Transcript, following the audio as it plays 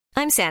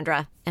I'm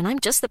Sandra, and I'm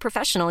just the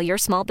professional your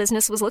small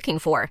business was looking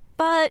for.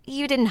 But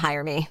you didn't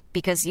hire me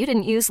because you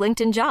didn't use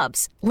LinkedIn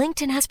Jobs.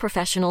 LinkedIn has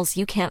professionals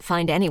you can't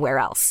find anywhere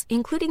else,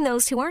 including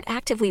those who aren't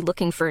actively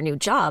looking for a new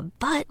job,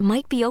 but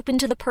might be open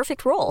to the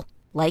perfect role,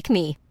 like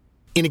me.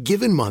 In a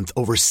given month,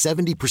 over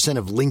 70%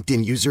 of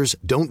LinkedIn users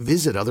don't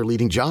visit other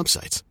leading job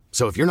sites.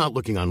 So if you're not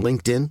looking on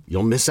LinkedIn,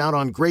 you'll miss out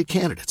on great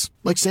candidates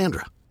like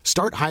Sandra.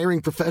 Start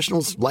hiring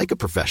professionals like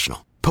a professional.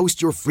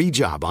 Post your free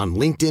job on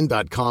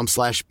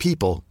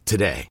linkedin.com/people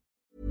today.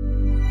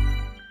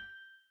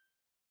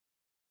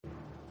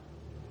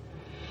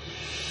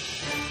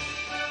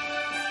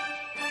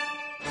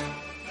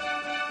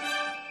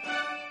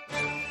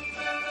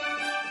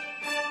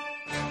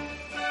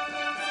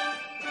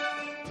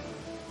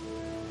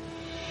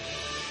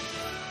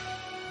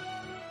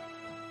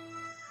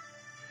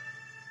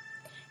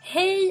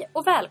 Hej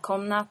och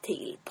välkomna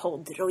till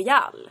Podd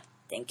Royal,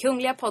 den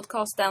kungliga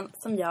podcasten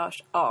som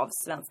görs av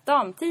Svensk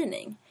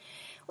Damtidning.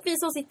 Och vi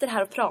som sitter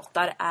här och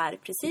pratar är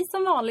precis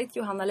som vanligt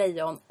Johanna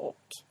Lejon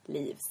och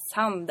Liv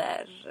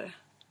Sander.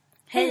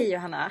 Hej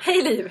Johanna.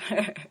 Hej Liv.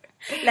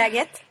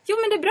 Läget? Jo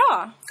men det är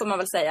bra får man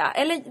väl säga.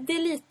 Eller det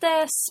är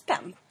lite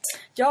spänt.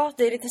 Ja,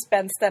 det är lite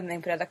spänd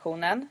stämning på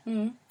redaktionen.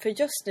 För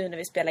just nu när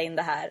vi spelar in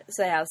det här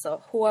så är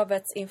alltså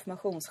hovets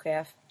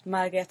informationschef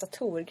Margareta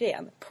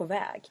Thorgren på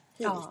väg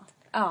hit.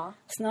 Ja.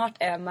 Snart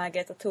är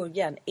Margareta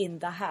Thorgren in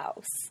the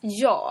house.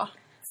 Ja,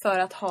 för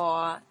att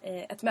ha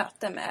ett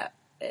möte med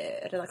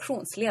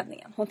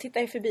redaktionsledningen. Hon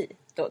tittar ju förbi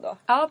då och då.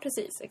 Ja,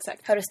 precis,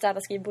 exakt. Har du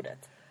städat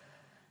skrivbordet?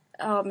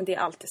 Ja, men det är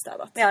alltid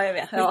städat. Ja, jag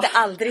vet. Ja. Inte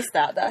aldrig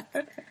städat.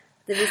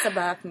 Det visar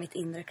bara på mitt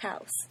inre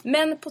kaos.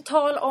 Men på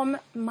tal om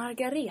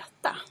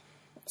Margareta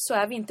så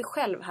är vi inte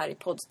själv här i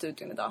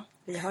poddstudion idag.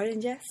 Vi har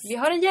en gäst. Vi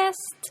har en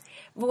gäst.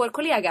 Vår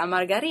kollega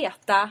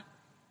Margareta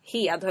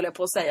Hed höll jag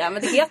på att säga.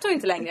 Men det heter hon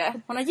inte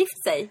längre. Hon har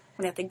gift sig.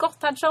 Hon heter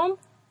Gotthardsson.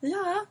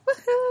 Ja,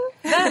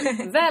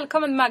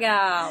 Välkommen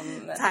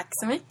Maggan. tack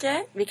så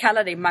mycket. Vi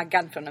kallar dig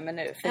Maggan från och med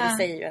nu. För Ja. vi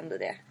säger ju ändå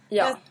det.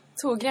 Ja.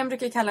 Thorgren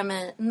brukar kalla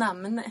mig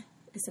Namne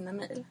i sina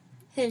mejl.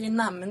 Hej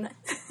Namne.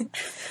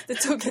 Det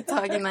tog ett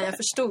tag innan jag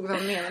förstod vad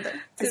hon menade.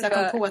 Tills jag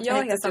kom på att jag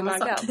jag hette heter samma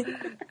Maggan. sak.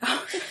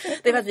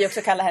 Det är för att vi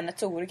också kallar henne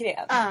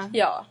Thorgren.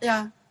 Ja.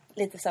 Ja.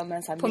 Lite som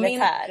en sån På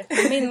militär.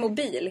 på min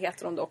mobil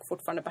heter hon dock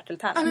fortfarande Bertil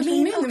Ja, Tärn. men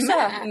Min min också.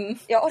 med.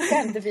 Jag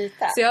orkar inte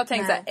byta. Så jag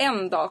tänkte Nej. så här,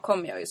 en dag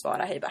kommer jag ju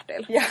svara hej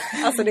Bertil. Ja.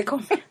 Alltså det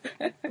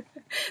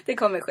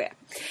kommer ske.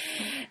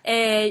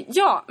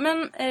 Ja,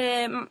 men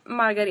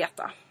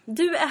Margareta,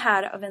 du är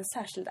här av en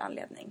särskild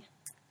anledning.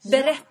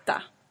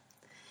 Berätta.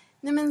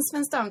 Nej, men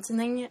Svensk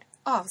Damtidning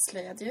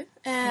avslöjade ju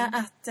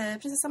att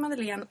prinsessa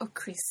Madeleine och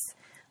Chris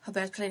har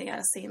börjat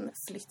planera sin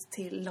flytt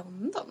till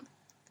London.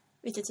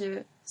 Vilket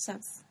ju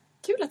känns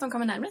kul att de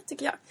kommer närmare,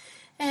 tycker jag.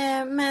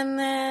 Men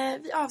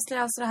vi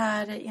avslöjar alltså det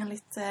här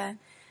enligt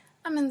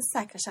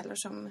säkra källor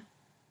som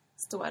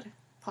står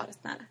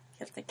paret nära,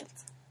 helt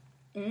enkelt.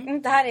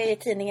 Det här är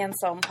tidningen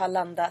som har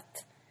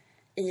landat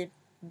i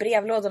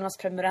brevlådorna hos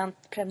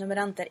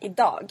prenumeranter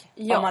idag.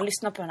 Ja. Om man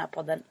lyssnar på den här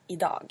podden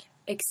idag.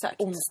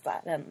 Exakt.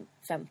 Onsdag den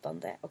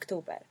 15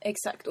 oktober.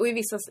 Exakt. Och i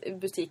vissa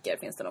butiker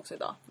finns den också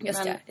idag.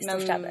 Just det, i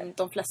storstäder. Men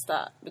de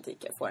flesta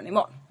butiker får den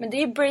imorgon. Men det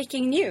är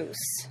breaking news.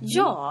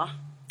 Ja.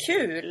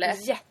 Kul!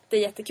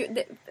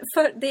 Jättekul.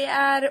 För det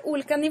är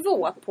olika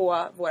nivå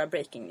på våra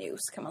breaking news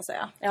kan man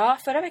säga. Ja,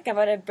 förra veckan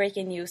var det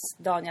breaking news.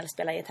 Daniel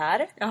spelar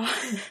gitarr. Ja.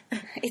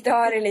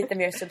 Idag är det lite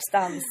mer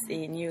substans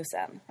i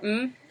newsen.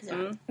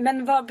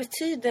 Men vad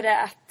betyder det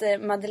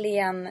att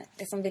Madeleine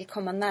liksom vill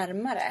komma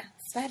närmare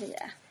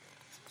Sverige?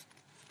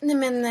 Nej,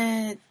 men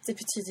det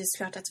betyder ju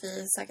såklart att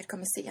vi säkert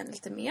kommer se henne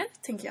lite mer,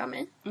 tänker jag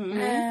mig.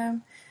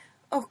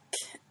 Och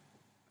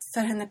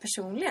för henne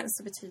personligen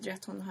så betyder det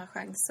att hon har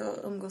chans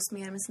att umgås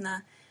mer med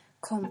sina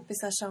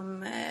kompisar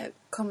som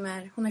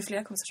kommer. Hon har ju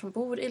flera kompisar som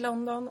bor i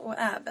London och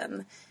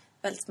även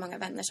väldigt många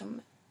vänner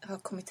som har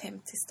kommit hem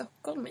till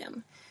Stockholm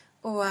igen.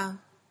 Och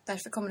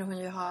därför kommer hon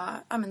ju ha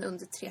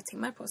under 3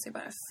 timmar på sig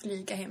bara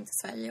flyga hem till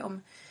Sverige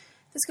om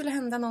det skulle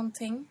hända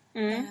någonting.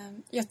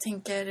 Jag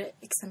tänker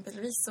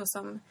exempelvis så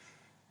som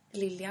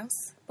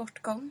Lilians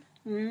bortgång.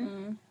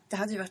 Det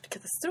hade ju varit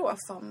katastrof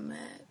om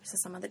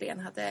prinsessa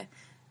Madeleine hade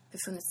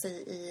befunnit sig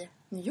i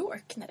New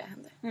York när det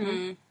hände.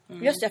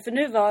 Just det, för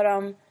nu var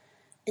de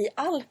i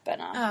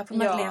Alperna. Ja, på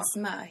Madeleines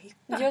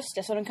möhippa. Just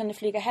det, så de kunde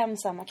flyga hem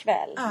samma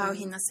kväll. Ja, och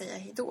hinna säga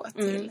hejdå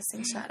till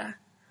sin kära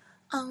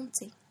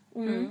auntie.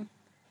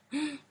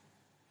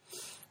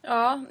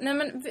 Ja, nej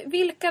men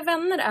vilka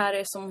vänner är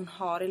det som hon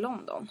har i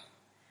London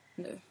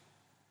nu?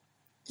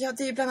 Ja,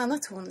 det är ju bland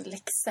annat hon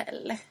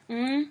Lexell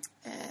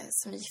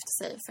som gifte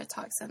sig för ett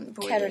tag sedan.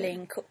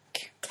 Caroline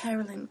Cook.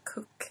 Caroline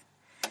Cook.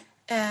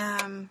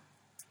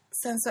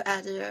 Sen så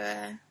är det ju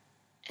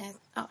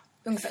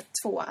ungefär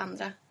 2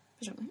 andra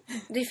personer.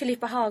 Det är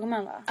Filippa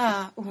Hagman, va?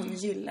 Ja, och hon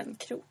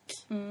Gyllenkrok.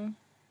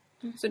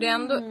 Så det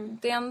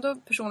är ändå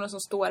personer som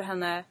står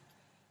henne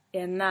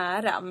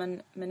nära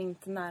men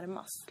inte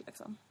närmast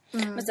liksom.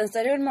 Men sen så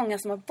är det väl många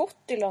som har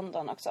bott i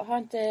London också. Har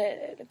inte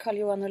Carl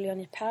Johan och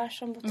Leonie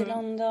Persson bott i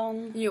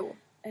London? Jo.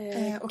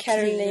 Och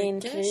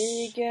Caroline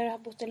Krügers. Krüger har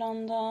bott i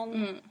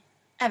London.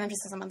 Även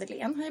prinsessan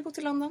Madeleine har ju bott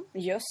i London.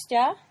 Just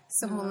ja.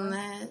 Så hon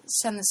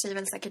känner sig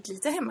väl säkert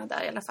lite hemma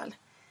där i alla fall.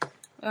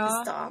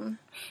 I stan.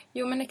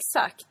 Jo, men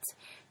exakt.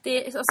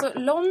 Alltså,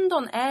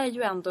 London är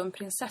ju ändå en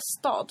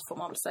prinsessstad, får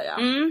man väl säga.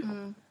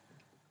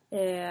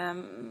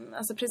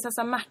 Alltså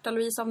prinsessa Märta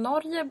Louise av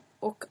Norge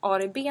och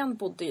Ari Ben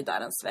bodde ju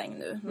där en sväng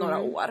nu, några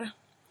år.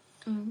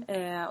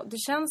 Det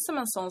känns som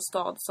en sån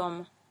stad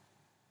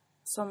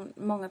som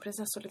många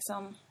prinsessor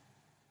liksom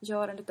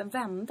gör en liten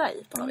vända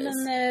i på något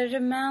vis. Den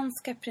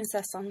rumänska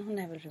prinsessan, hon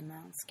är väl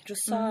rumänsk.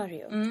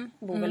 Rosario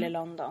bor väl i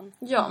London.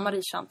 Ja,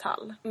 Marie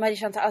Chantal. Marie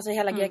Chantal, alltså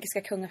hela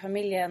grekiska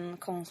kungafamiljen,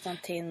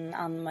 Konstantin,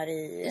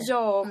 Ann-Marie.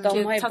 Ja, och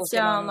de har ju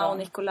Tatiana och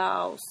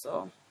Nikolaus.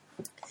 Och...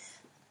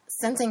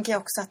 Sen tänker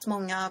jag också att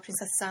många av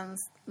prinsessan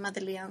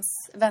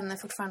Madeleines vänner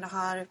fortfarande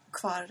har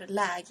kvar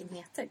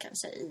lägenheter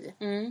kanske i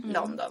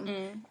London.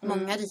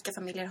 Många rika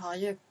familjer har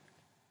ju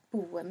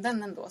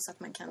boenden ändå så att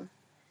man kan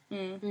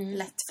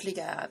lätt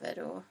flyga över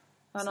och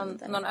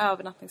någon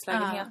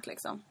övernattningslägenhet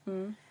liksom.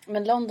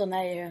 Men London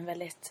är ju en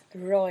väldigt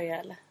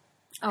royal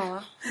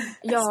stad.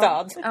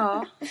 stad.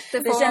 Ja,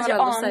 det känns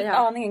ju säga.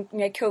 aningen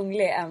mer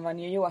kunglig än vad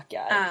New York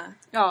är.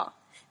 Ja.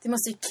 Det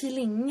måste ju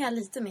klinga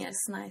lite mer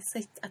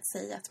snajsigt att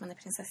säga att man är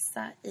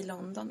prinsessa i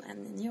London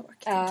än i New York,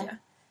 tänker jag.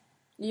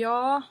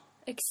 Ja,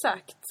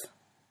 exakt.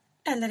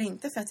 Eller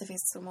inte för att det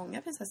finns så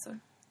många prinsessor.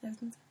 Jag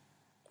vet inte.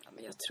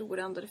 Men jag tror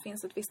ändå det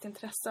finns ett visst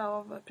intresse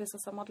av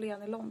prinsessa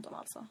Madeleine i London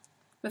alltså.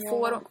 Men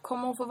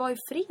kommer hon få vara i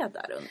fred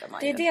där, undrar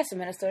man ju. Det är det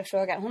som är den stora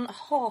frågan. Hon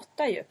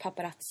hatar ju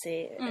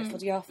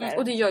paparazzi-fotografer.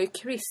 Och det gör ju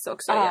Chris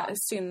också i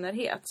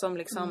synnerhet. Som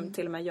liksom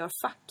till och med gör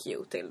fuck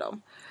you till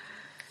dem.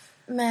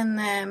 Men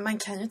man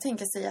kan ju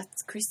tänka sig att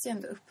Chris är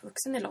ändå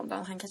uppvuxen i London.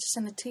 Han kanske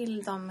känner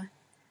till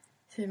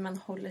hur man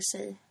håller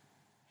sig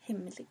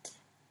hemlig.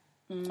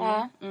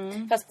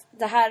 Fast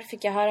det här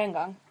fick jag höra en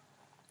gång.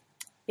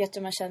 Vet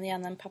du man känner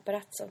igen en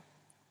paparazzo?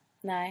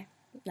 Nej,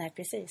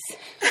 precis.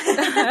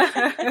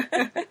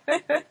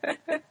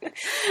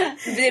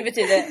 Det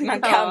betyder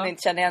man kan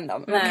inte känna igen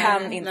dem. Man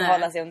kan inte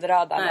hålla sig under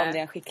radarn om det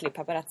är en skicklig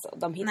paparazzo.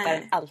 De hittar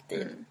en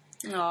alltid.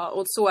 Ja,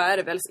 och så är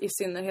det väl i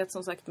synnerhet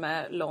som sagt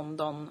med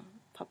London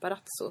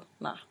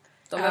paparazzorna.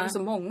 De är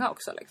så många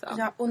också liksom.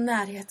 Ja, och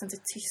närheten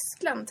till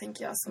Tyskland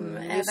tänker jag som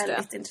är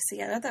väldigt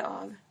intresserade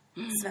av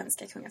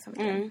svenska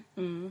kungafamiljen.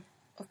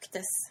 Och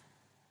dess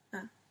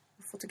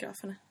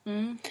fotograferna.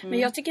 Men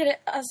jag tycker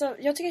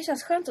det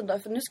känns skönt ändå,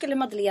 för nu skulle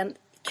Madeleine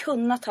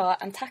kunna ta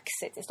en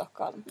taxi till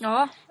Stockholm.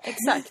 Ja,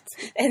 exakt.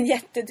 En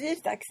jättedyr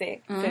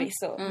taxi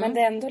förvisso. Men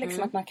det är ändå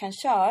liksom att man kan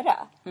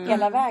köra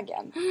hela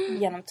vägen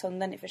genom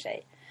tunneln i och för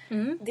sig.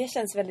 Det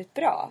känns väldigt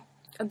bra.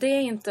 Det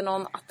är inte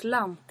någon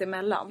Atlant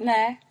emellan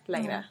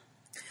längre.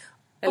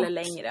 Eller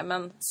längre,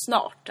 men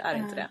snart är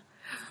inte det.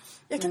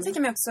 Jag kan tänka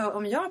mig också,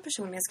 om jag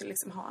personligen skulle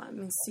liksom ha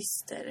min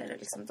syster eller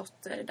liksom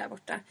dotter där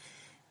borta.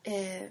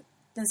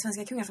 Den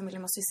svenska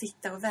kungafamiljen måste ju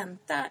sitta och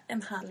vänta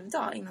en halv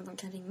dag innan de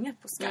kan ringa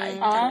på Skype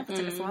eller på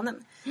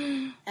telefonen.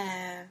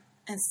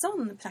 En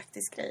sån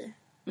praktisk grej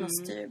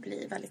måste ju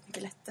bli väldigt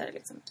mycket lättare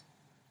liksom.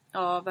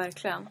 Ja,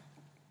 verkligen.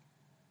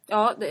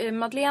 Ja,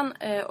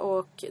 Madeleine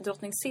och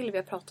drottning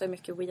Silvia pratar ju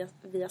mycket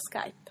via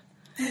Skype.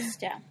 Just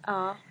det.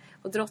 Ja,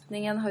 och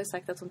drottningen har ju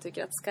sagt att hon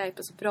tycker att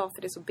Skype är så bra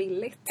för det är så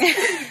billigt.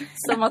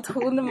 Som att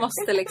hon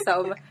måste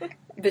liksom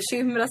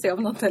bekymra sig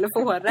om någon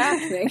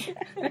telefonräkning.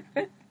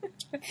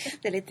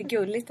 Det är lite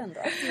gulligt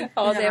ändå.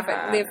 Ja, det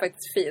är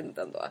faktiskt fint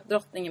ändå.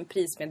 Drottningen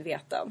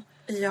prismedveten.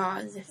 Ja,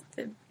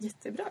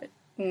 jättebra.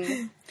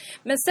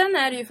 Men sen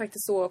är det ju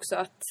faktiskt så också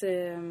att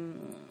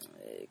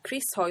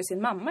Chris har ju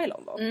sin mamma i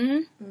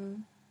London.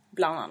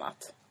 Bland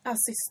annat. Ja,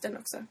 systern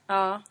också.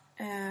 Ja.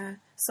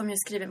 Som är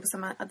skriven på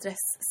samma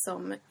adress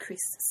som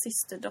Chris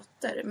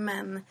systerdotter.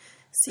 Men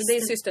det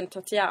är systern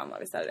Tatiana,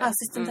 visst är det? Ja,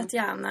 systern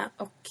Tatiana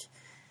och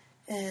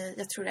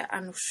jag tror det är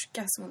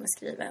Anushka som hon är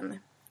skriven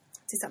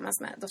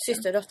tillsammans med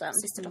dottern.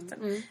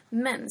 Systerdottern.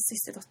 Men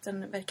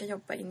systerdottern verkar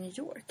jobba i New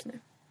York nu.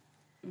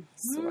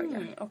 Såg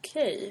jag.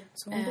 Okej.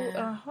 Så hon bor...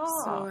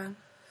 Aha.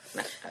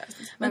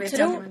 Men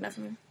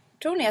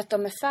tror ni att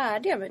de är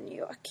färdiga med New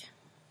York?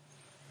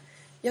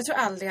 Jag tror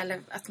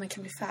aldrig att man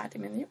kan bli färdig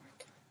med New York.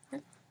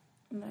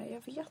 Nej,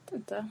 jag vet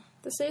inte.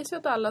 Det sägs ju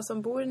att alla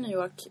som bor i New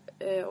York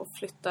och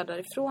flyttar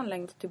därifrån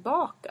längtar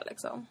tillbaka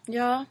liksom.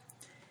 Ja.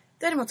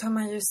 Däremot har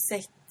man ju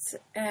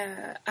sett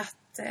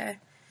att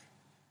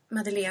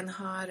Madeleine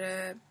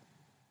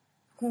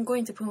hon går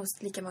inte på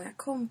lika många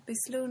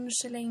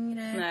kompisluncher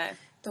längre. Nej.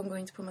 De går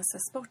inte på massa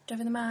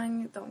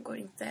sportevenemang. De går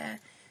inte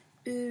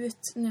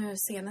ut. Nu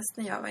senast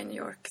när jag var i New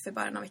York för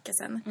bara några veckor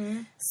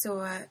sedan så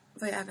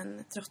var ju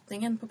även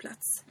drottningen på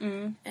plats.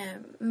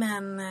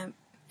 Men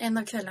en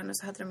av kvällarna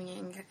så hade de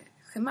ingen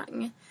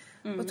engagemang.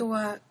 Och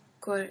då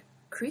går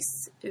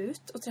Chris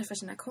ut och träffar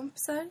sina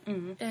kompisar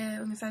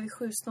ungefär vid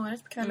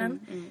 7-snåret på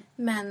kvällen.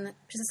 Men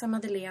prinsessa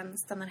Madeleine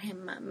stannar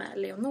hemma med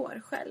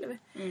Leonor själv.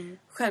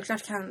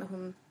 Självklart kan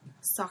hon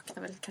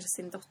sakna väl kanske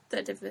sin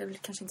dotter. Det är väl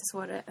kanske inte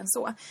svårare än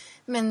så.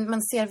 Men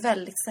man ser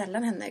väldigt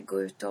sällan henne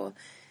gå ut och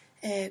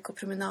gå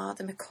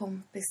promenader med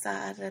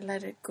kompisar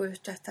eller gå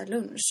ut och äta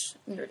lunch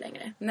nu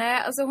längre.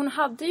 Nej, alltså hon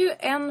hade ju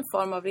en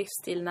form av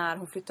livsstil när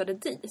hon flyttade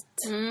dit.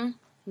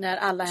 När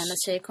alla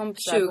hennes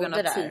tjejkompisar bodde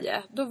där.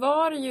 2010.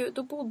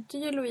 Då bodde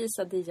ju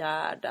Louisa De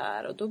Geer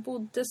där. Och då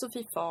bodde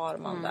Sofie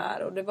Farman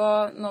där. Och det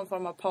var någon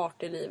form av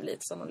partyliv lite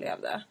som hon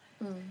levde.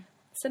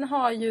 Sen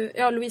har ju...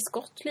 Ja, Louise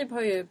Gottlieb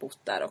har ju bott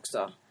där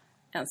också.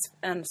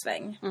 En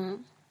sväng.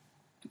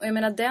 Och jag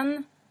menar,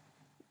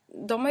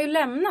 de har ju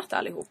lämnat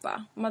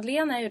allihopa.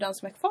 Madeleine är ju den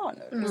som är kvar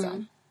nu.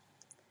 Liksom.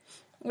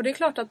 Och det är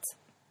klart att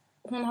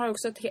hon har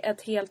också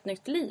ett helt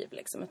nytt liv.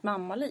 Liksom, ett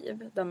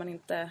mammaliv. Där man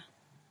inte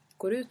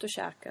går ut och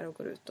käkar och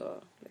går ut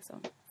och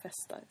liksom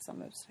festar i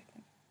samma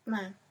utsträckning.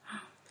 Nej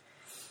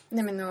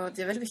men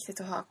det är väl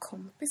viktigt att ha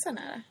kompisar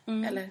nära.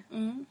 Eller?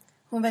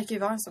 Hon verkar ju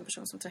vara en sån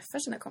person som träffar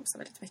sina kompisar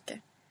väldigt mycket.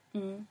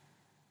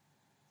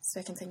 Så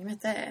jag kan tänka mig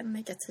att det är en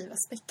negativ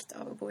aspekt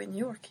av att bo i New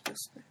York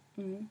just nu.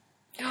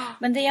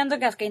 Men det är ändå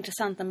ganska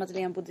intressant när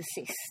Madeleine bodde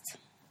sist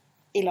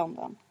i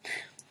London.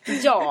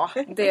 Ja,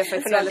 det är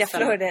faktiskt väldigt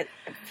spännande.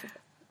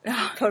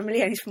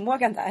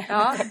 Formuleringsförmågan där.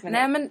 Ja,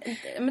 nej men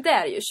det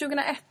är ju.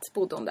 2001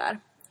 bodde hon där.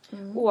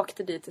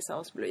 Åkte dit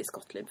tillsammans med Louise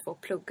Gottlieb för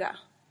att plugga.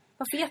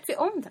 Vad vet vi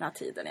om den här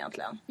tiden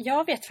egentligen?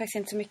 Jag vet faktiskt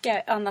inte så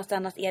mycket annat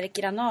än att Erik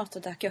Granath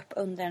dök upp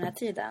under den här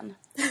tiden.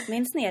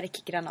 Minns ni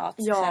Erik Granath?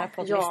 Ja,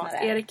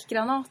 Erik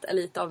Granath är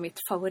lite av mitt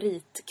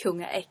favorit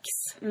kunga-ex.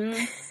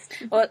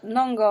 Och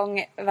någon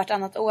gång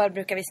vartannat år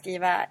brukar vi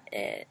skriva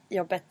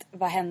jobbet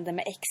Vad hände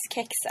med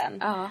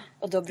ex-kexen?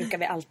 Och då brukar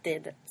vi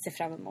alltid se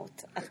fram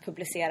emot att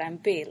publicera en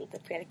bild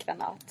på Erik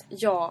Granath.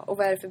 Ja, och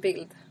vad är det för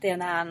bild? Det är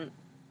när han...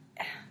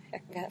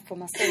 Får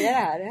man säga det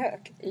här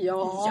högt?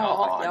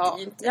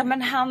 Ja,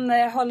 men han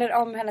håller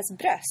om hennes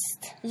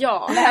bröst.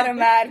 Ja. När de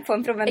är på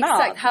en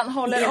promenad. Exakt, han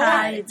håller om.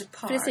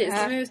 Precis, de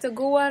är ute och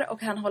går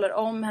och han håller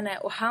om henne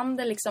och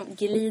handen liksom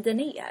glider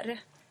ner.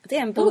 Det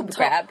är en boob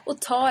grab.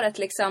 Och tar ett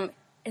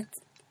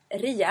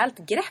rejält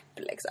grepp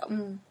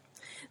liksom.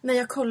 När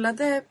jag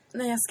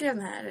skrev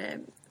den här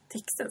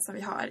texten som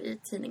vi har i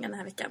tidningen den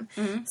här veckan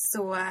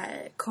så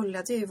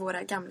kollade ju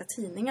våra gamla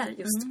tidningar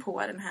just på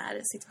den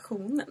här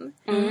situationen.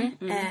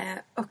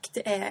 Och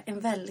det är en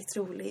väldigt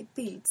rolig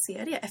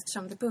bildserie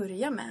eftersom det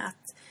börjar med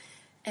att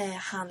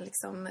han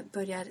liksom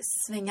börjar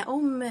svänga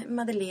om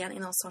Madeleine i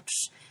någon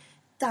sorts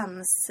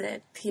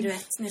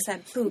danspiruett med så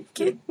här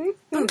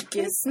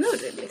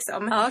buggsnurr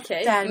liksom.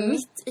 Där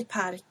mitt i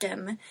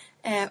parken.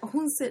 Och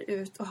hon ser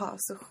ut att ha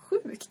så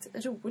sjukt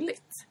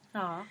roligt.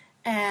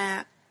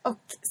 Och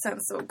sen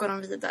så går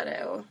de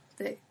vidare och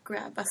det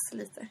grabbas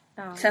lite.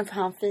 Sen får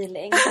han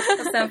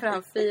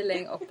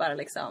feeling. Och bara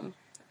liksom...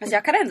 Men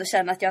jag kan ändå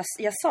känna att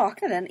jag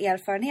saknar den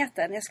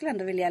erfarenheten. Jag skulle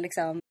ändå vilja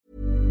liksom...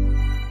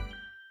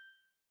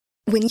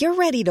 When you're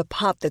ready to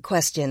pop the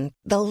question,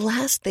 the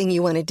last thing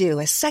you want to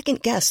do is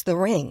second guess the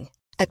ring.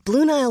 At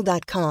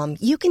BlueNile.com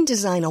you can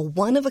design a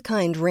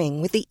one-of-a-kind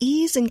ring with the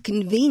ease and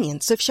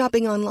convenience of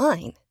shopping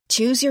online.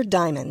 Choose your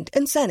diamond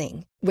and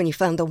setting. When you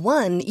find the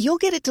one, you'll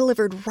get it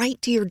delivered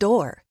right to your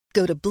door.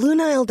 Go to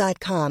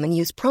BlueNile.com and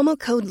use promo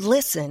code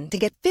LISTEN to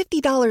get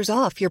 $50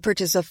 off your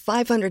purchase of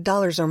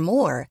 $500 or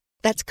more.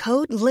 That's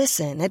code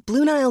LISTEN at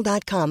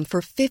BlueNile.com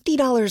for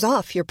 $50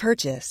 off your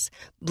purchase.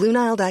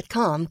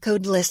 BlueNile.com,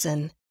 code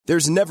LISTEN.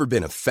 There's never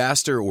been a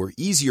faster or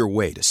easier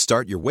way to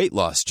start your weight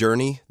loss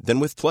journey than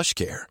with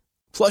PlushCare.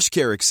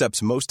 PlushCare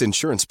accepts most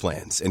insurance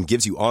plans and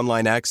gives you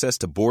online access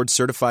to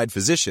board-certified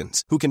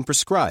physicians who can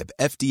prescribe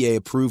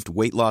FDA-approved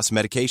weight loss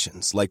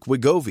medications like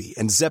Wegovy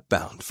and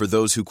Zepbound for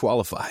those who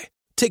qualify.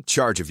 Take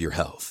charge of your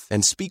health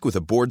and speak with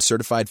a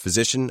board-certified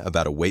physician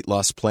about a weight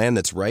loss plan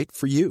that's right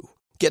for you.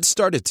 Get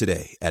started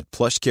today at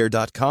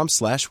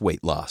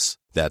plushcare.com/weightloss.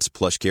 That's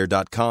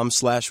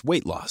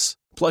plushcare.com/weightloss.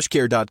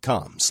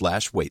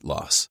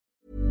 plushcare.com/weightloss.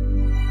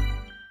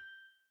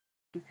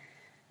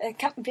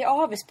 Kan vi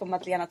avis på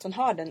Madeleine att hon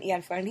har den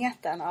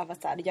erfarenheten av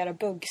att göra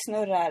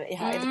buggsnurrar i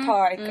Hyde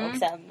Park och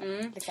sen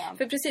liksom.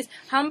 För precis,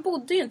 han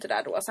bodde ju inte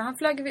där då så han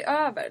flög vi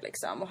över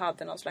liksom och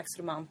hade någon slags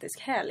romantisk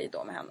helg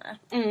då med henne.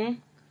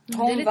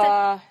 Hon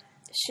var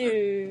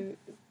 20...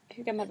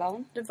 Hur gammal var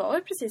hon? Det var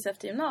ju precis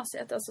efter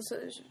gymnasiet, alltså så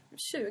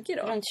 20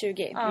 då. Runt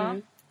 20.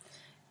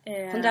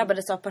 Hon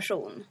drabbades av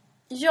passion.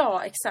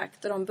 Ja,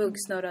 exakt. Och de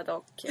buggsnurrade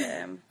och...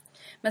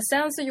 men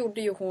sen så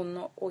gjorde ju hon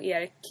och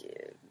Erik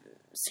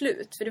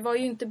slut. För det var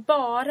ju inte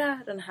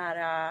bara den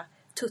här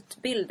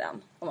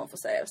tuttbilden, om man får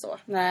säga så.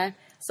 Nej.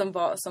 Som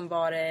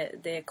var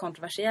det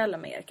kontroversiella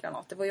med Erik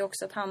Granath. Det var ju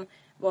också att han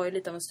var ju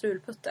lite av en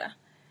strulputte.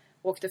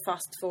 Åkte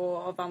fast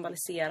för att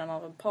vandalisera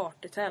någon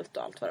partytält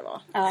och allt vad det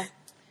var. Ja.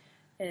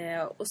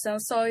 Och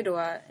sen sa ju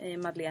då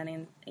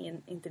Madeleine i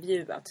en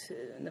intervju att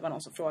det var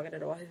någon som frågade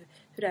då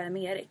hur är det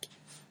med Erik?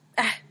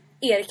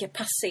 Erik är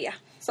passé,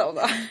 sa hon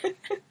då.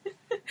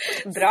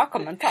 Bra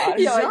kommentar.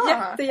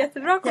 Ja,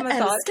 jättebra kommentar.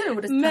 Jag älskar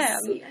ordet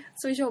passé. Men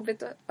så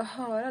jobbigt att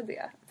höra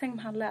det. Tänk om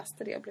han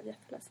läste det och blev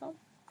jätteledsen.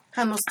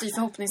 Han måste ju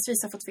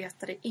förhoppningsvis ha fått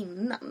veta det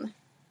innan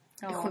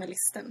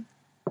journalisten.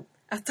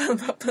 Att han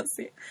var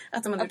passé.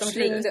 Att de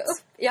ringde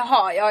upp.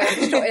 Jaha, jag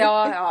förstår.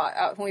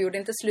 Ja, hon gjorde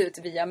inte slut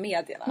via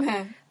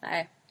medierna.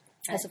 Nej.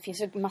 Alltså det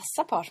finns ju en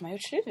massa par som har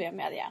gjort slut via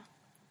media.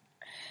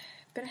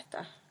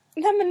 Berätta.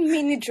 Nej men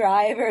Minnie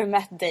Driver och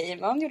Matt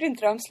Damon gjorde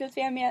inte de slut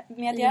via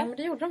media? Ja, men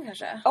det gjorde de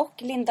kanske.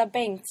 Och Linda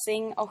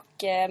Bengtzing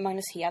och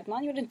Magnus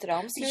Hedman gjorde inte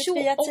de slut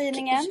via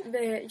tidningen?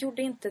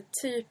 Gjorde inte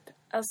typ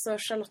alltså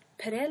Charlotte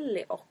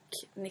Perrelli och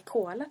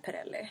Nicola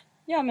Perrelli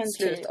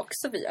slut typ.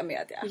 också via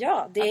media?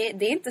 Ja, det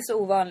är inte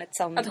så ovanligt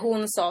som... Att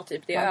hon sa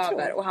typ det är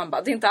över tror. Och han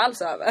bara, det är inte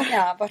alls över.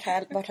 Ja, vart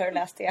har du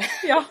läst det?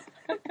 Ja.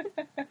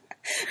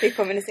 Vi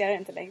kommunicerar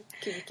inte längre.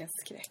 Gud, vilken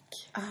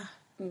skräck.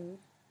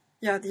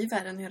 Ja, det är ju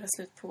värre än att göra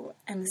slut på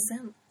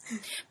MSN.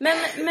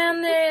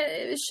 Men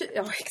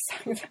ja,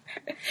 exakt.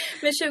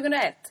 Men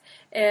 2001,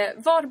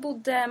 var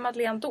bodde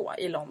Madeleine då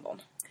i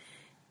London?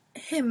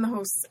 Hemma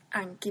hos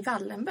Anki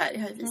Wallenberg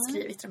har vi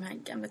skrivit de här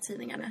gamla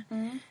tidningarna.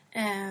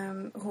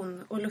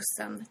 Hon och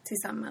Lussan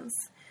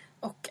tillsammans.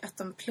 Och att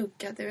de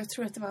pluggade, jag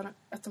tror att det var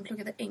att de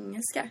pluggade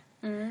engelska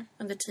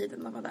under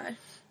tiden de var där.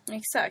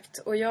 Exakt,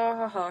 och jag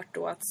har hört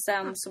då att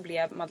sen så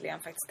blev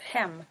Madeleine faktiskt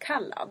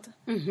hemkallad.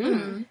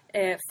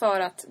 För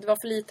att det var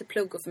för lite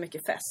plugg och för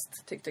mycket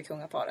fest, tyckte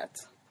kungaparet.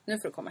 Nu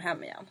får du komma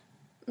hem igen.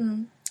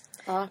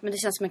 Ja, men det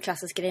känns som en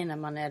klassisk grej när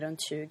man är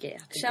runt 20.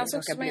 Att det känns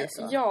också bli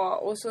så. Ja,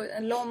 och så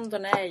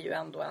London är ju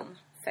ändå en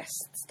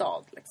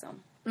feststad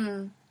liksom.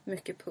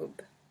 Mycket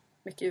pub,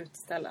 mycket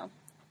uteställen.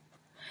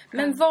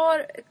 Men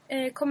var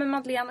kommer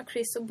Madeleine och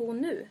Chris att bo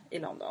nu i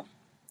London?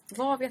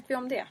 Vad vet vi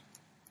om det?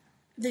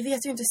 Vi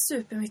vet ju inte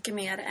supermycket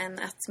mer än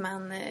att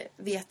man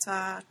vet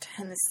vart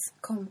hennes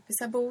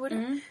kompisar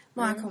bor.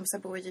 Många kompisar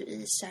bor ju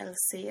i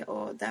Chelsea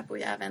och där bor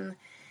ju även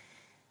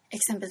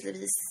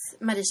exempelvis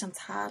Marie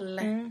Chantal.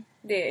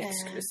 Det är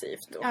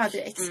exklusivt. Ja,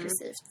 det är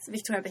exklusivt.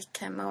 Victoria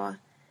Beckham och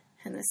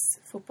hennes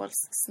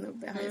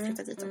fotbollssnubbe har ju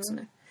flyttat dit också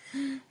nu.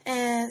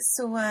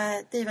 Så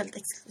det är väldigt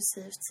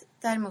exklusivt.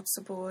 Däremot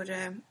så bor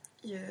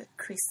ju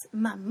Chris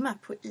mamma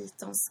på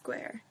Eaton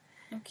Square.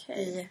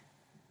 I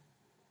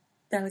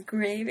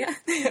Belgravia.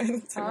 Jag vet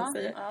inte vad man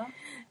säger.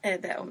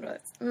 Det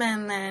området.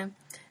 Men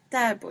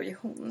där bor ju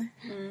hon.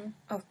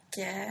 Och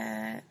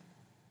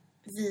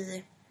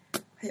vi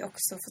har ju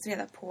också fått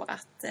reda på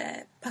att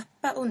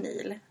pappa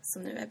O'Neill,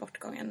 som nu är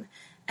bortgången,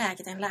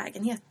 ägde en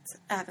lägenhet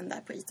även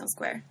där på Eaton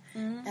Square.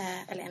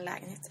 Eller en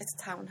lägenhet,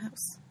 ett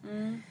townhouse.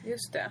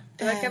 Just det.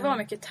 Det verkar vara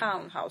mycket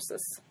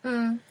townhouses.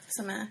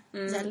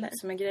 Gäller.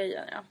 Som är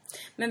grejen, ja.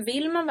 Men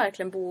vill man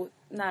verkligen bo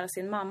nära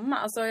sin mamma?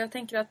 Alltså jag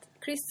tänker att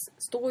Chris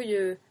står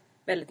ju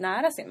väldigt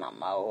nära sin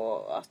mamma.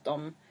 Och att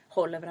de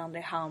håller varandra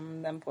i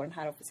handen på den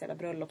här officiella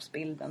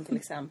bröllopsbilden till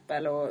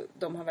exempel. Och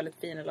de har väldigt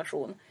fin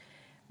relation.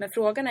 Men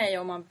frågan är ju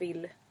om man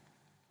vill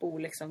bo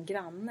liksom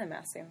granne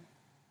med sin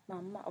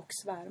mamma och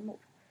svärmor.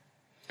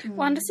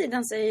 Å andra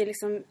sidan så är ju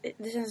liksom,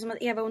 det känns som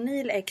att Eva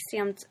O'Neill är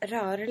extremt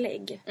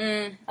rörlig.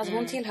 Alltså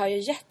hon tillhör ju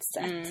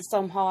Jetset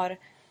som har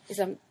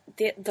liksom,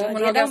 hon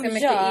har ganska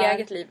mycket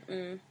eget liv.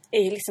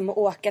 Är ju liksom att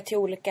åka till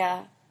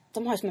olika,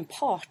 de har ju som en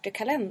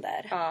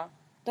partykalender. Ja.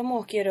 De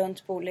åker ju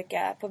runt på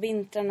olika, på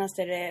vintrarna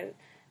så är det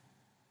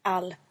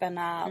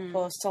Alperna,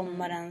 på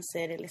sommaren så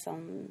är det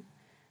liksom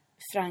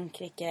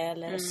Frankrike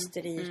eller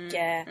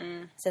Österrike.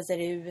 Sen så är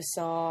det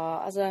USA.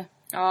 Alltså...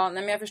 Ja,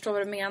 nej, men jag förstår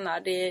vad du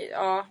menar.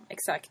 Ja,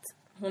 exakt.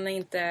 Hon är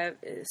inte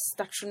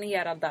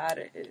stationerad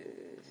där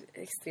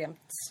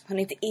extremt. Hon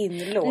är inte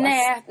inlåst.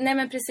 Nej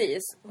men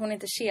precis. Hon är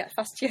inte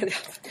fastkedjad.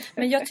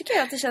 Men jag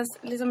tycker att det känns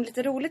liksom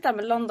lite roligt där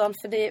med London.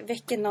 För det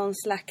väcker någon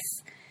slags...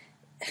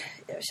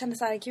 Jag känner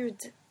så här, gud...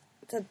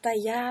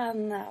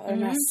 Diana och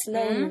de här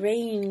Sloane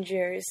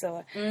Rangers.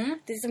 Och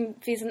det som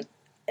finns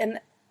en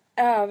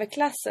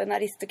överklass och en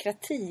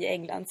aristokrati i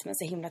England som är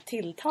så himla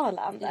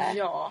tilltalande.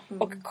 Ja.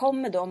 Och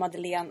kommer då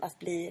Madeleine att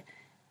bli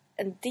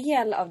en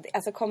del av det?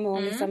 Alltså kommer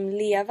hon liksom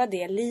leva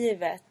det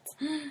livet?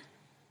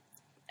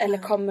 Eller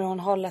kommer hon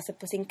hålla sig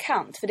på sin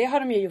kant? För det har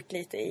de ju gjort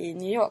lite i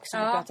New York som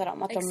vi pratade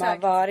om. Att de har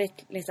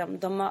varit liksom,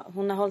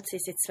 hon har hållit sig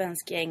i sitt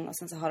svenska gäng och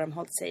sen så har de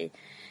hållit sig,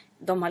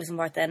 de har liksom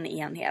varit en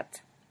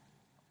enhet.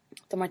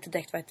 De har inte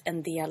direkt varit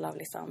en del av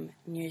liksom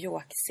New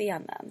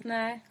York-scenen.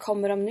 Nej.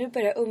 Kommer de nu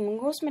börja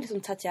umgås med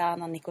liksom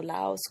Tatjana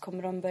Nikolaus?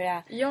 Kommer de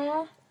börja...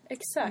 Ja,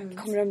 exakt.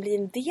 Kommer de bli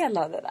en del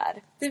av det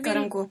där? Ska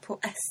de gå på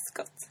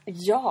Ascot?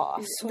 Ja,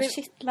 så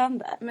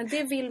kittlande. Men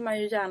det vill man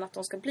ju gärna att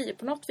de ska bli.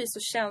 På något vis så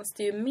känns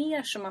det ju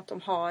mer som att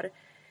de har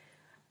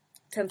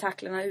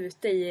tentaklerna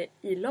ute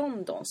i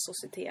London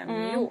societeten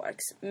New York.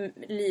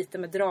 Lite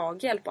med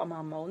draghjälp av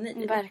mamma och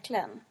O'Neill.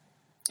 Verkligen.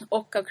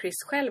 Och av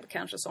Chris själv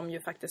kanske, som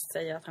ju faktiskt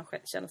säger att han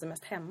känner sig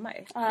mest hemma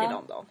i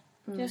London.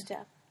 Just det.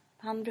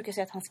 Han brukar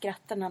säga att han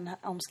skrattar när han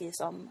omskrivs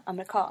som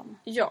amerikan.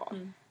 Ja.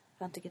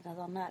 För han tycker inte att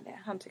han är det.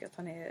 Han tycker att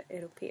han är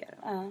europeer.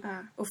 Ja,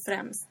 och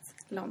främst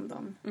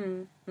London.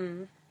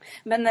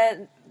 Men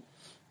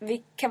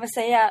vi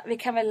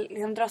kan väl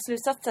liksom dra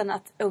slutsatsen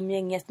att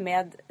umgänget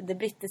med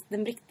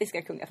den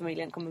brittiska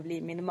kungafamiljen kommer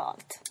bli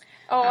minimalt.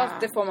 Ja,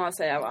 det får man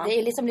säga, va? Det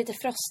är liksom lite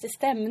frostig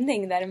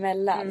stämning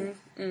däremellan.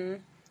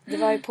 Det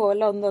var ju på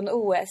London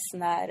OS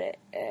när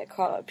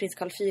prins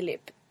Carl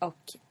Philip och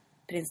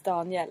prins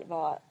Daniel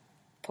var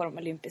på de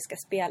olympiska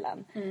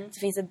spelen. Så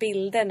finns det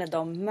bilder när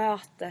de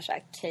möter så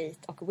här,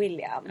 Kate och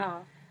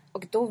William.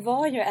 Och då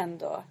var ju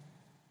ändå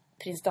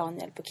prins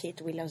Daniel på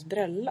Kate Williams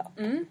bröllop.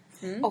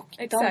 Och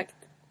exakt.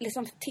 De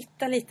liksom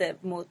tittar lite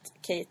mot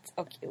Kate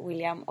och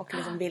William och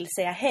liksom vill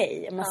säga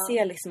hej. Man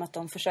ser liksom att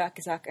de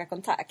försöker söka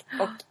kontakt.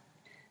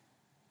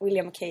 Och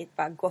William och Kate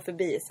bara går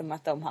förbi som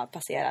att de har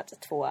passerat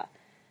 2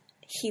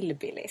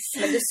 hillbillies.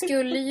 Men det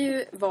skulle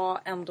ju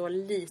vara ändå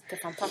lite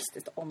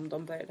fantastiskt om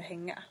de började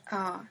hänga.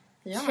 Ja.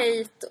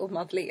 Kate och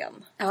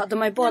Madeleine. Ja, de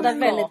har ju båda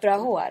väldigt bra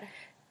hår.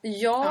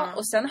 Ja,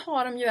 och sen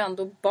har de ju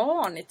ändå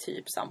barn i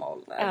typ samma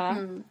ålder. Ja.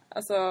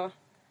 Alltså...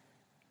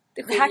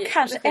 Det här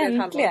kanske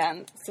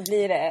äntligen så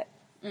blir det...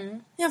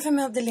 Ja, för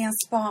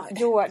Madeleines barn.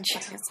 George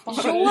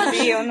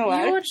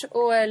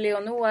och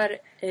Leonor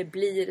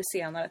blir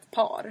senare ett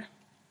par.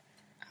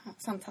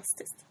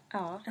 Fantastiskt.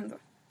 Ja. Ändå.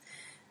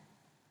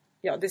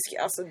 Ja, det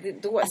ska, alltså,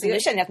 nu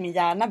känner jag att min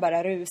hjärna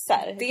bara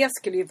rusar. Det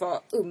skulle ju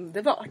vara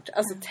underbart.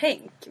 Alltså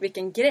tänk,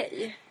 vilken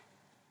grej.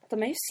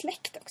 De är ju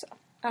släkt också.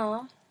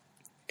 Ja.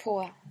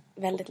 På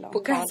väldigt långt På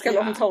ganska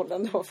långt håll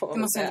ändå. Det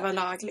måste inte vara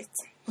lagligt.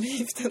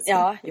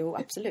 Ja, jo,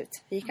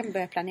 absolut. Vi kan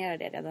börja planera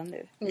det redan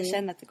nu. Jag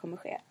känner att det kommer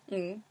ske. Ja,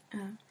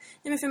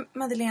 men för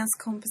Madeleines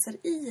kompisar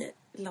i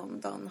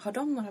London, har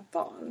de några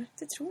barn?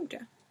 Det tror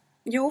jag.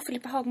 Jo,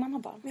 Filippa Hagman har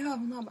barn. Ja,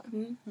 hon har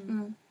barn.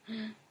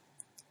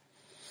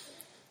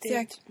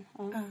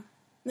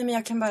 Nej, men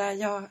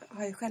jag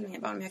har ju själv inga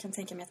barn, men jag kan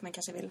tänka mig att man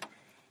kanske vill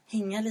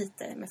hänga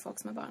lite med folk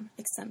som har barn.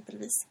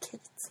 Exempelvis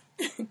Kate.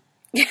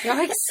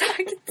 Ja,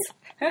 exakt.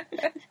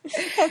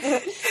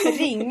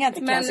 Ringa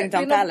till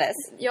Kensington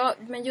Palace. Ja,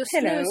 men just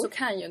nu så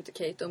kan ju inte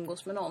Kate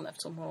umgås med någon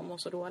eftersom hon mår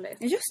så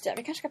dåligt. Just det,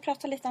 vi kanske ska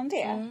prata lite om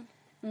det.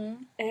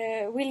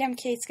 William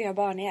Kate ska göra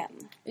barn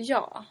igen.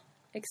 Ja,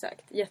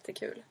 exakt.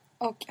 Jättekul.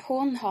 Och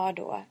hon har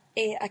då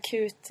är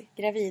akut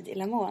gravid i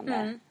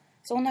Lamone.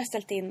 Så hon har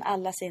ställt in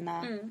alla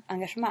sina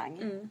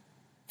engagemang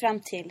fram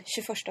till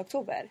 21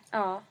 oktober.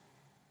 Ja,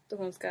 då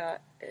hon ska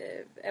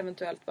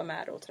eventuellt vara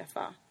med och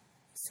träffa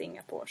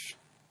Singapores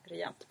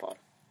regentpar.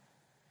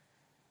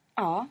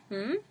 Ja.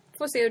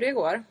 Får se hur det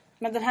går.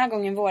 Men den här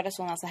gången vårdas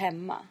hon alltså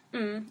hemma.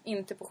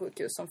 Inte på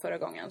sjukhus som förra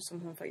gången,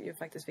 som hon ju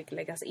faktiskt fick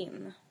läggas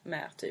in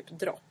med typ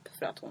dropp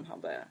för att hon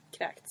hade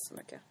kräkt så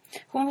mycket.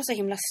 Hon var så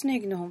himla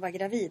snygg när hon var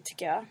gravid,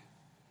 tycker jag.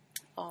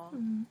 Ja.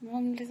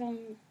 Hon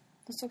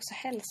såg så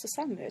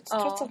hälsosam ut.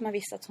 Trots att man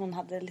visste att hon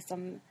hade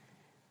liksom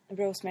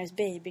Rosemary's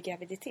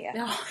Baby-graviditet.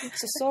 Ja.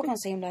 Så såg hon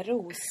så himla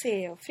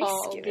rosig och frisk ut.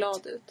 Ja, och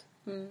glad ut.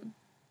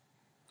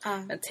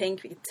 Men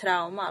tänk vilket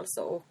trauma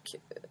alltså. Och,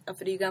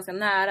 för det är ju ganska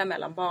nära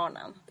mellan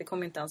barnen. Det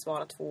kommer inte ens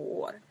vara 2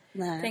 år.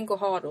 Nej. Tänk att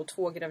ha då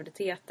 2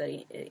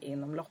 graviditeter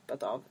inom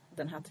loppet av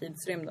den här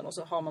tidsrymden. Och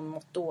så har man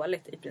mått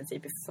dåligt i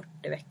princip i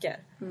 40 veckor.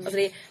 Alltså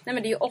det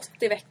är ju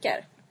 80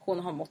 veckor hon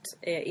har mått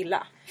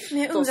illa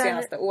de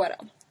senaste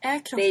åren.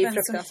 Det är ju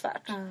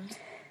fruktansvärt.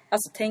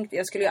 Alltså tänk,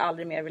 jag skulle ju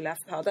aldrig mer vilja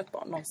föda ett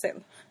barn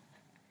någonsin.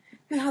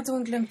 Men hade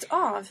hon glömt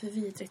av hur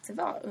vidrigt det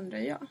var, undrar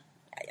jag?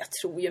 Jag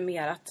tror ju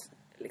mer att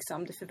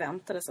liksom, det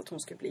förväntades att hon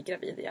skulle bli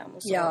gravid igen.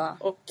 Och så. Ja,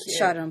 och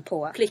kör hon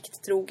på.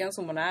 Plikttrogen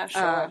som hon är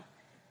så...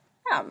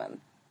 Ja, men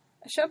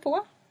kör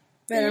på.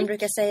 Men de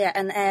brukar säga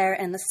en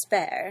heir and a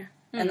spare.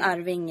 En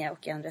arvinge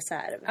och en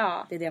reserv.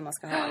 Ja. Det är det man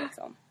ska ha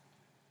liksom.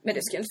 Men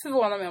det skulle inte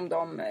förvåna mig om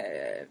de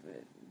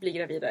blir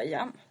gravida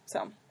igen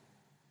sen.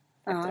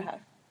 Efter det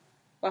här.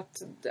 Och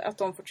att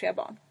de får 3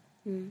 barn.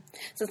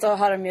 Så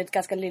har de ju ett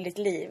ganska lylligt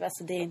liv.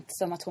 Alltså det är inte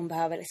som att hon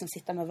behöver liksom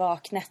sitta med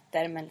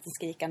vaknätter med en liten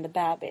skrikande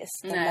bebis.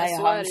 De lär ju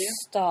ha en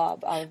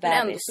stab av bebis.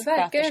 Men ändå så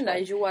verkar den där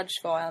George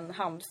vara en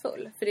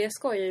handfull. För det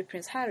skojar ju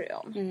prins Harry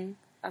om.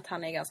 Att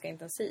han är ganska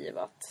intensiv.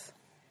 Att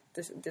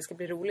det ska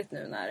bli roligt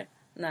nu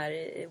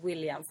när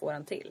William får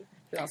en till.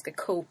 Hur han ska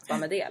copa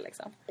med det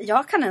liksom.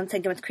 Jag kan ändå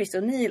tänka mig att Chris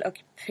O'Neill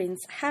och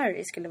prins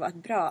Harry skulle vara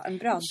en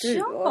bra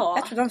duo. Ja.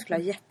 Jag tror de skulle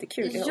ha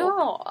jättekul ihop.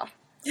 Ja.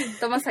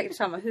 De har säkert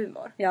samma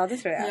humor. Ja, det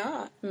tror jag.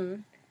 Ja.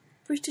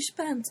 British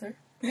banter.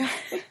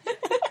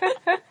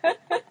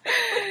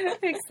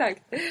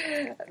 Exakt.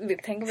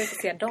 Tänk om vi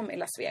får se dem i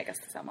Las Vegas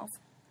tillsammans.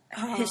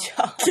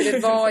 Ja. Det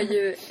var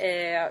ju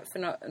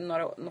för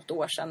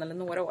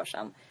några år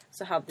sedan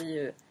så hade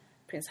ju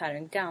prins Harry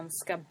en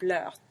ganska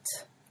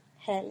blöt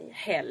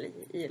helg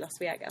i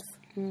Las Vegas.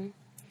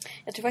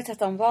 Jag tror faktiskt att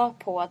de var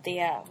på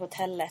det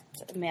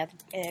hotellet med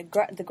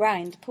The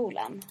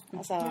Grind-poolen.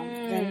 Alltså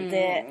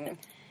det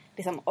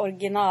liksom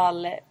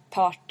original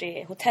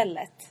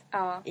partyhotellet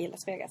i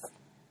Las Vegas.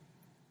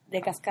 Det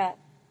är ganska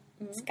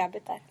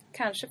skabbigt där.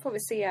 Kanske får vi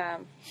se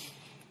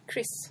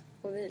Chris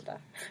och Vila.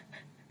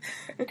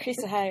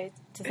 Chris och Harry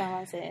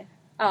tillsammans i...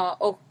 Ja,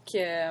 och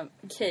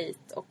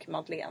Kate och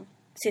Madeleine.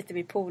 Sitter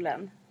vid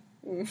poolen.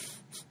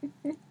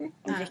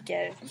 Och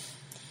dricker...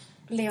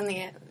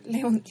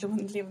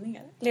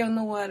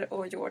 Leonor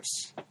och George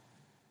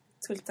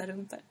tultar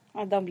runt där.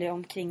 Ja, de blir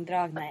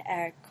omkringdragna i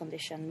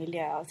aircondition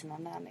miljö av sina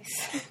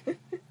nannies.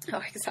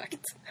 Ja,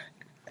 exakt.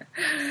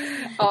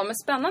 Ja, men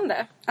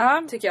spännande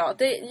tycker jag.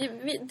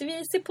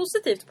 Vi ser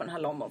positivt på den här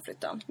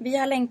Londonflytten. Vi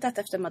har längtat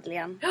efter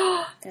Madeleine.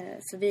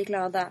 Så vi är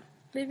glada.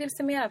 Vi vill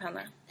se mer av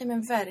henne. Ja,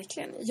 men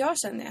verkligen. Jag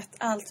känner att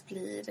allt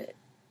blir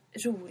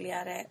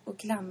roligare och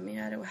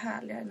glammigare och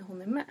härligare när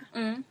hon är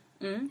med.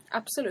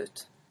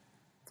 Absolut.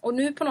 Och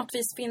nu på något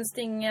vis finns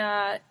det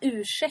inga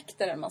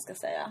ursäkter, eller man ska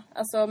säga.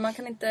 Alltså man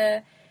kan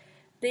inte...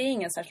 Det är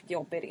ingen särskilt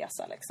jobbig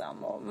resa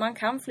liksom. Och man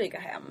kan flyga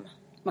hem.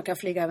 Man kan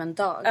flyga över en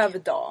dag. Över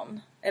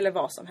dagen. Eller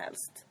vad som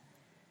helst.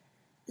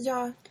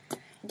 Ja.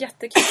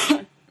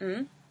 Jättekul.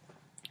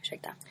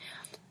 Ursäkta.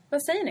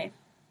 Vad säger ni?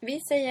 Vi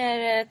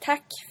säger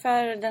tack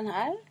för den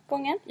här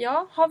gången.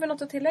 Ja, har vi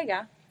något att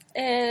tillägga?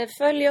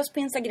 Följ oss på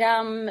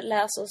Instagram,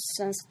 läs oss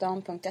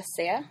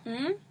svenskdam.se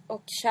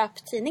och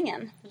köp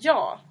tidningen.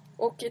 Ja,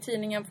 och i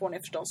tidningen får ni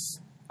förstås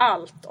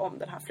allt om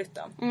den här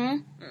flytten.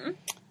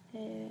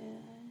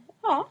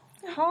 Ja.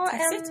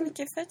 Tack så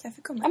jättemycket för att jag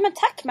fick komma. Ja, men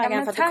tack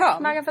Maggan för att du kom. Tack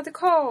Maggan för att du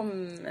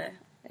kom.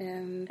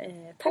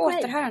 På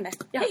återhörande.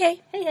 Ja. Hej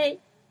hej. Hej hej.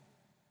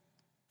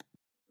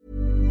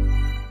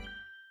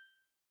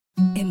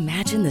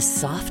 Imagine the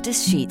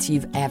softest sheets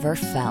you've ever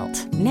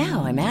felt.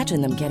 Now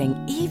imagine them getting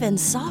even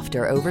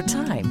softer over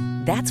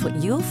time. That's what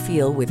you'll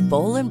feel with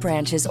Boll &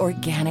 Branch's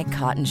organic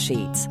cotton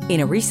sheets.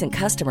 In a recent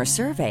customer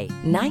survey,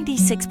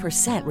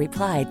 96%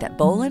 replied that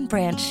Boll &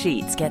 Branch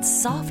sheets get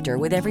softer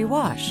with every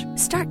wash.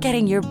 Start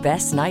getting your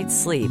best night's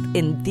sleep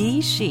in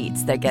these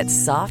sheets that get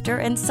softer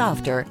and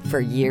softer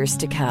for years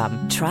to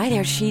come. Try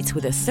their sheets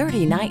with a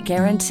 30-night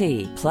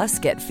guarantee. Plus,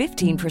 get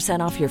 15%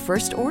 off your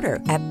first order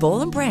at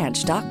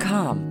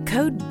bollandbranch.com.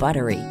 Code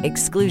BUTTERY.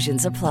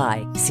 Exclusions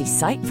apply. See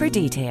site for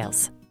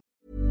details.